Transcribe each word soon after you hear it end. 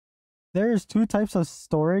There's two types of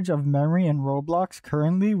storage of memory in Roblox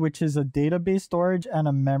currently, which is a database storage and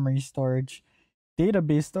a memory storage.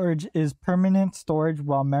 Database storage is permanent storage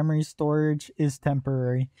while memory storage is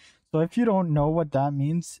temporary. So if you don't know what that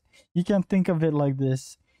means, you can think of it like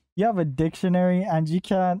this. You have a dictionary and you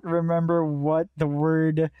can't remember what the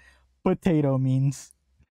word potato means.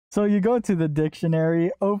 So you go to the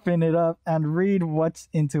dictionary, open it up, and read what's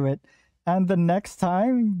into it. And the next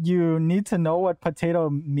time you need to know what potato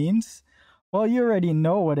means, well, you already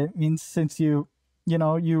know what it means since you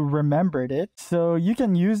remembered it. So you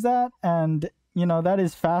can use that, and that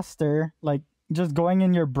is faster. Like just going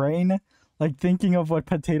in your brain, like thinking of what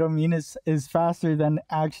potato means is faster than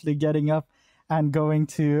actually getting up and going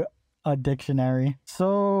to a dictionary.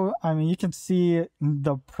 So, I mean, you can see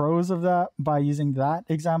the pros of that by using that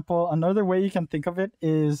example. Another way you can think of it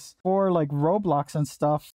is for like Roblox and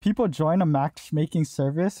stuff. People join a matchmaking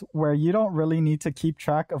service where you don't really need to keep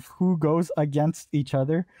track of who goes against each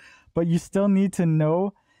other, but you still need to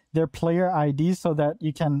know their player ID so that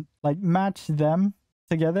you can like match them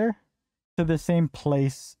together to the same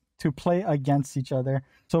place to play against each other.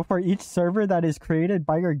 So for each server that is created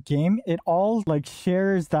by your game, it all like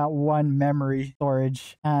shares that one memory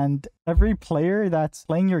storage, and every player that's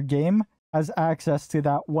playing your game has access to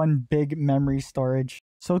that one big memory storage.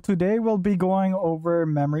 So today we'll be going over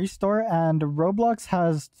memory store, and Roblox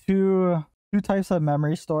has two types of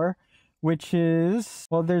memory store, which is,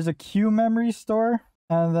 well, there's a queue memory store,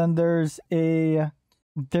 and then there's a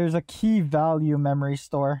key value memory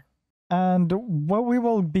store. And what we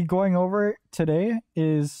will be going over today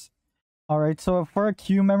is, alright, so for a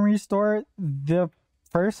queue memory store, the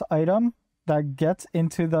first item that gets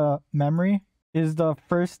into the memory is the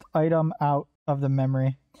first item out of the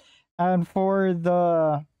memory. And for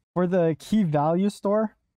the key value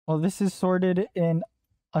store, well, this is sorted in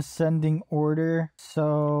ascending order.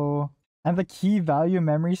 So, and the key value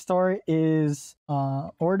memory store is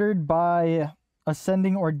ordered by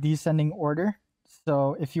ascending or descending order.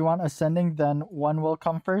 So if you want ascending, then one will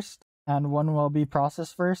come first and one will be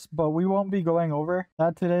processed first, but we won't be going over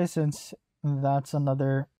that today since that's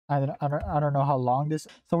another, I don't know how long this.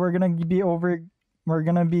 So we're going to be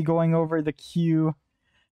going over the queue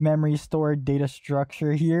memory store data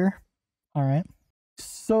structure here. All right.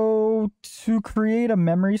 So to create a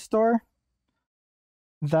memory store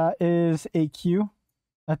that is a queue,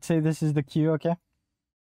 let's say this is the queue, okay?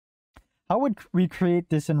 How would we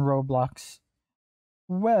create this in Roblox?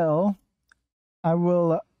 Well, I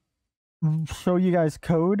will show you guys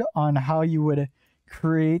code on how you would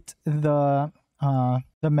create the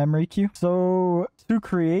memory queue. So to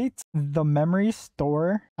create the memory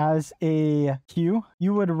store as a queue,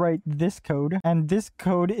 you would write this code, and this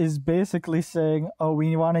code is basically saying, oh,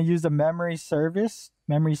 we want to use the memory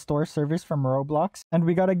store service from Roblox, and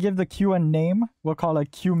we got to give the queue a name. We'll call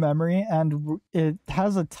it queue memory, and it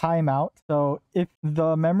has a timeout. So if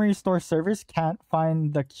the memory store service can't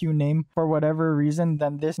find the queue name for whatever reason,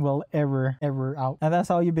 then this will error out. And that's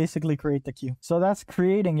how you basically create the queue. So that's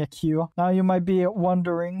creating a queue. Now you might be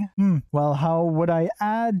wondering, well, how would I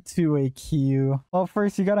add to a queue? Well,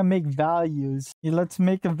 first you got to make values. Let's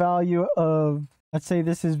make a value of, let's say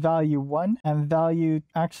this is value 1, and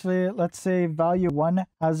let's say value 1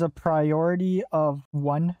 has a priority of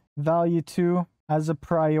 1, value 2 has a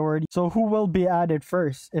priority. So who will be added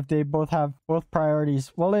first if they both have both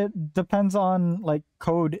priorities? Well, it depends on like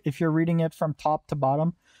code if you're reading it from top to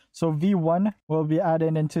bottom. So V1 will be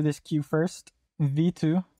added into this queue first,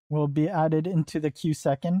 V2 will be added into the queue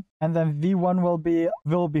second, and then V1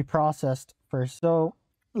 will be processed first. So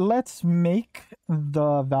let's make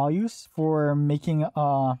the values for making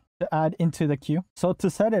to add into the queue. So to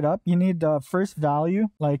set it up, you need the first value.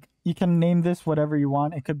 Like you can name this whatever you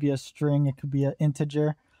want. It could be a string, it could be an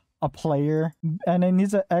integer, a player, and it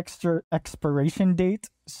needs an extra expiration date.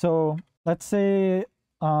 So let's say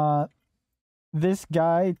this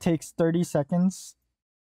guy takes 30 seconds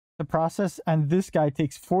to process, and this guy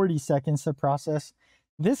takes 40 seconds to process.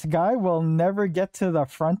 This guy will never get to the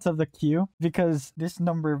front of the queue because this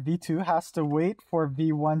number V2 has to wait for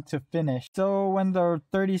V1 to finish. So when the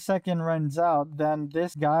 30-second runs out, then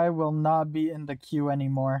this guy will not be in the queue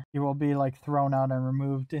anymore. He will be like thrown out and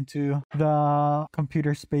removed into the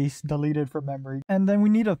computer space, deleted from memory. And then we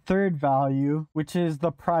need a third value, which is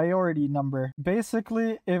the priority number.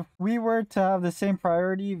 Basically, if we were to have the same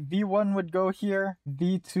priority, V1 would go here,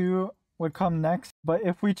 V2 would come next. But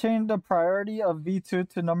if we change the priority of V2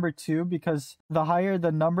 to number 2, because the higher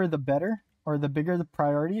the number the better, or the bigger the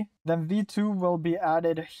priority, then V2 will be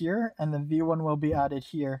added here and then V1 will be added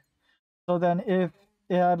here. So then if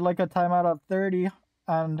it had like a timeout of 30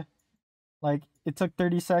 and like it took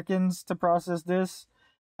 30 seconds to process this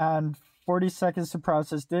and 40 seconds to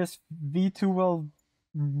process this. V2 will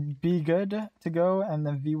be good to go, and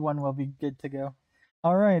then V1 will be good to go.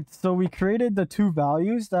 All right, so we created the two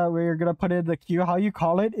values that we're gonna put in the queue. How you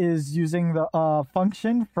call it is using the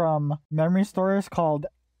function from memory storage called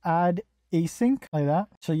add async, like that.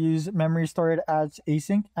 So use memory storage adds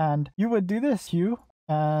async, and you would do this queue,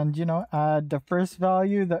 and add the first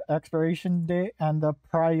value, the expiration date, and the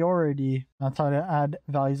priority. That's how to add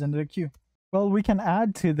values into the queue. Well, we can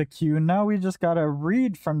add to the queue. Now we just gotta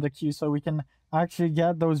read from the queue so we can actually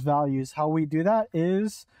get those values. How we do that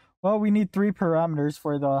is, well, we need 3 parameters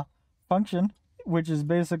for the function, which is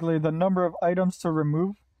basically the number of items to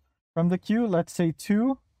remove from the queue. Let's say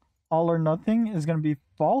 2, all or nothing is going to be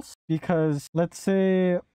false, because let's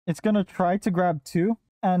say it's going to try to grab 2,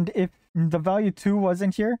 and if the value 2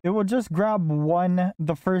 wasn't here, it will just grab 1,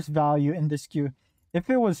 the first value in this queue. If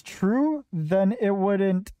it was true, then it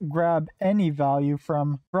wouldn't grab any value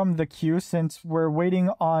from the queue, since we're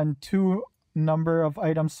waiting on 2 number of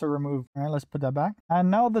items to remove. All right, let's put that back.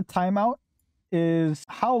 And now the timeout is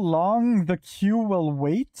how long the queue will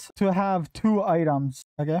wait to have 2 items.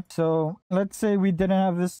 Okay, so let's say we didn't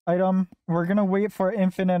have this item. We're gonna wait for an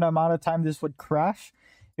infinite amount of time. This would crash.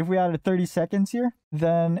 If we added 30 seconds here,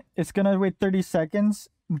 then it's gonna wait 30 seconds.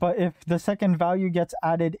 But if the second value gets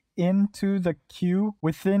added into the queue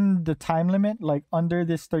within the time limit, like under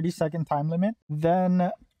this 30-second time limit,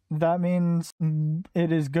 then that means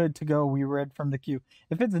it is good to go. We read from the queue.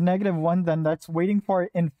 If it's -1, then that's waiting for an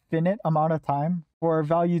infinite amount of time for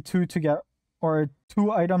value 2 to get, or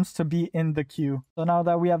 2 items to be in the queue. So now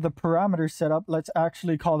that we have the parameters set up, let's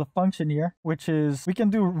actually call the function here, which is, we can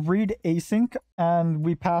do read async, and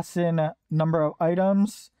we pass in number of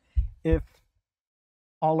items, if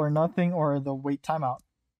all or nothing, or the wait timeout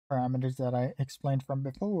parameters that I explained from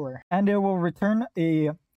before. And it will return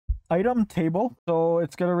a item table. So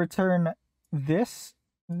it's going to return this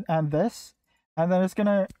and this, and then it's going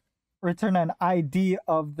to return an ID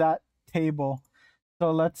of that table.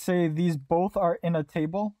 So let's say these both are in a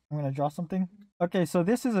table. I'm going to draw something. Okay, so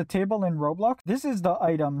this is a table in Roblox. This is the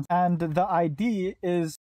items, and the ID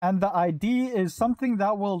is something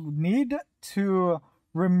that we'll need to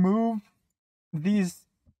remove these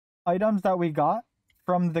items that we got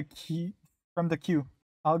from the queue.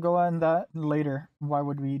 I'll go on that later. Why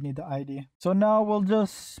would we need the ID? So now we'll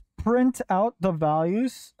just print out the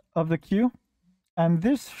values of the queue. And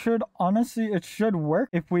this should, honestly, it should work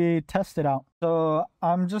if we test it out. So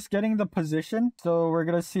I'm just getting the position. So we're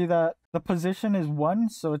going to see that the position is 1.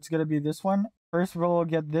 So it's going to be this one. First, we'll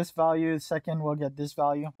get this value. Second, we'll get this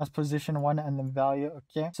value. That's position 1 and then value.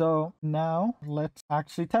 Okay. So now let's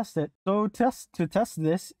actually test it. So to test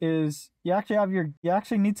this is you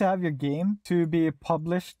actually need to have your game to be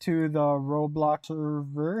published to the Roblox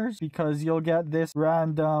servers, because you'll get this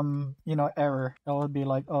random, error. It'll be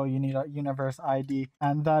like, oh, you need a universe ID.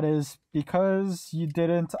 And that is because you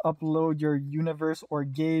didn't upload your universe or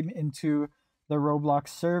game into the Roblox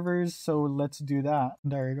servers. So let's do that.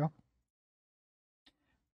 There you go.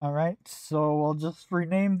 All right, so we'll just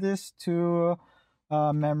rename this to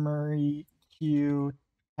memory queue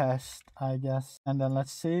test, I guess. And then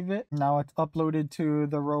let's save it. Now it's uploaded to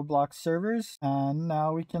the Roblox servers, and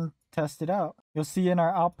now we can test it out. You'll see in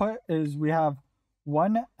our output is we have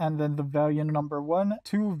 1, and then the value number 1,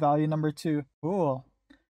 2, value number 2. Cool.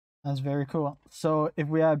 That's very cool. So if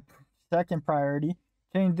we add second priority,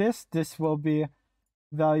 change this will be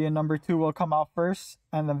value number 2 will come out first,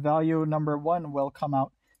 and the value number 1 will come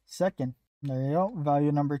out second. There you go.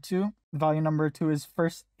 Value number 2. Value number 2 is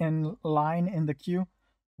first in line in the queue.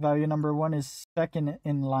 Value number 1 is second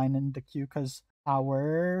in line in the queue, because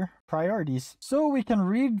our priorities. So we can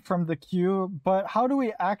read from the queue, but how do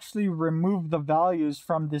we actually remove the values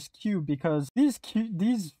from this queue? Because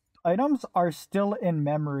these items are still in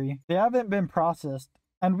memory. They haven't been processed,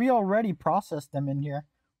 and we already processed them in here.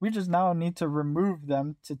 We just now need to remove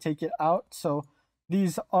them to take it out, so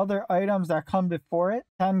these other items that come before it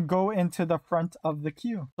can go into the front of the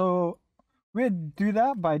queue. So we'd do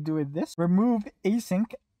that by doing this. Remove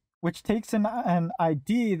async, which takes in an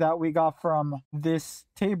ID that we got from this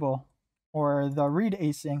table, or the read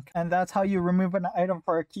async. And that's how you remove an item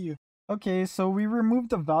for a queue. Okay, so we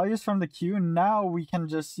removed the values from the queue. Now we can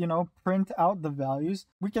just, print out the values.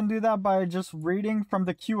 We can do that by just reading from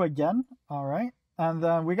the queue again. All right. And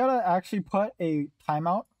then we gotta actually put a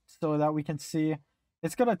timeout so that we can see.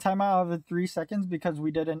 It's gonna time out every 3 seconds because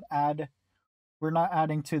we're not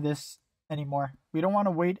adding to this anymore. We don't want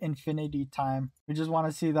to wait infinity time. We just want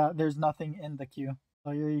to see that there's nothing in the queue. So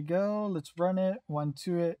here you go. Let's run it. 1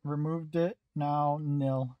 to it. Removed it. Now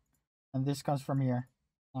nil. And this comes from here.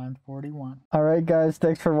 Line 41. Alright guys,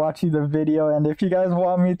 thanks for watching the video, and if you guys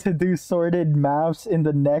want me to do sorted maps in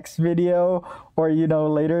the next video, or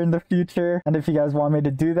later in the future, and if you guys want me to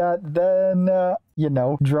do that, then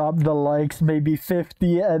drop the likes, maybe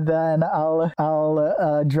 50, and then I'll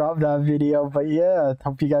drop that video. But yeah,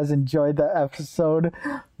 hope you guys enjoyed the episode.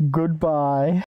 Goodbye.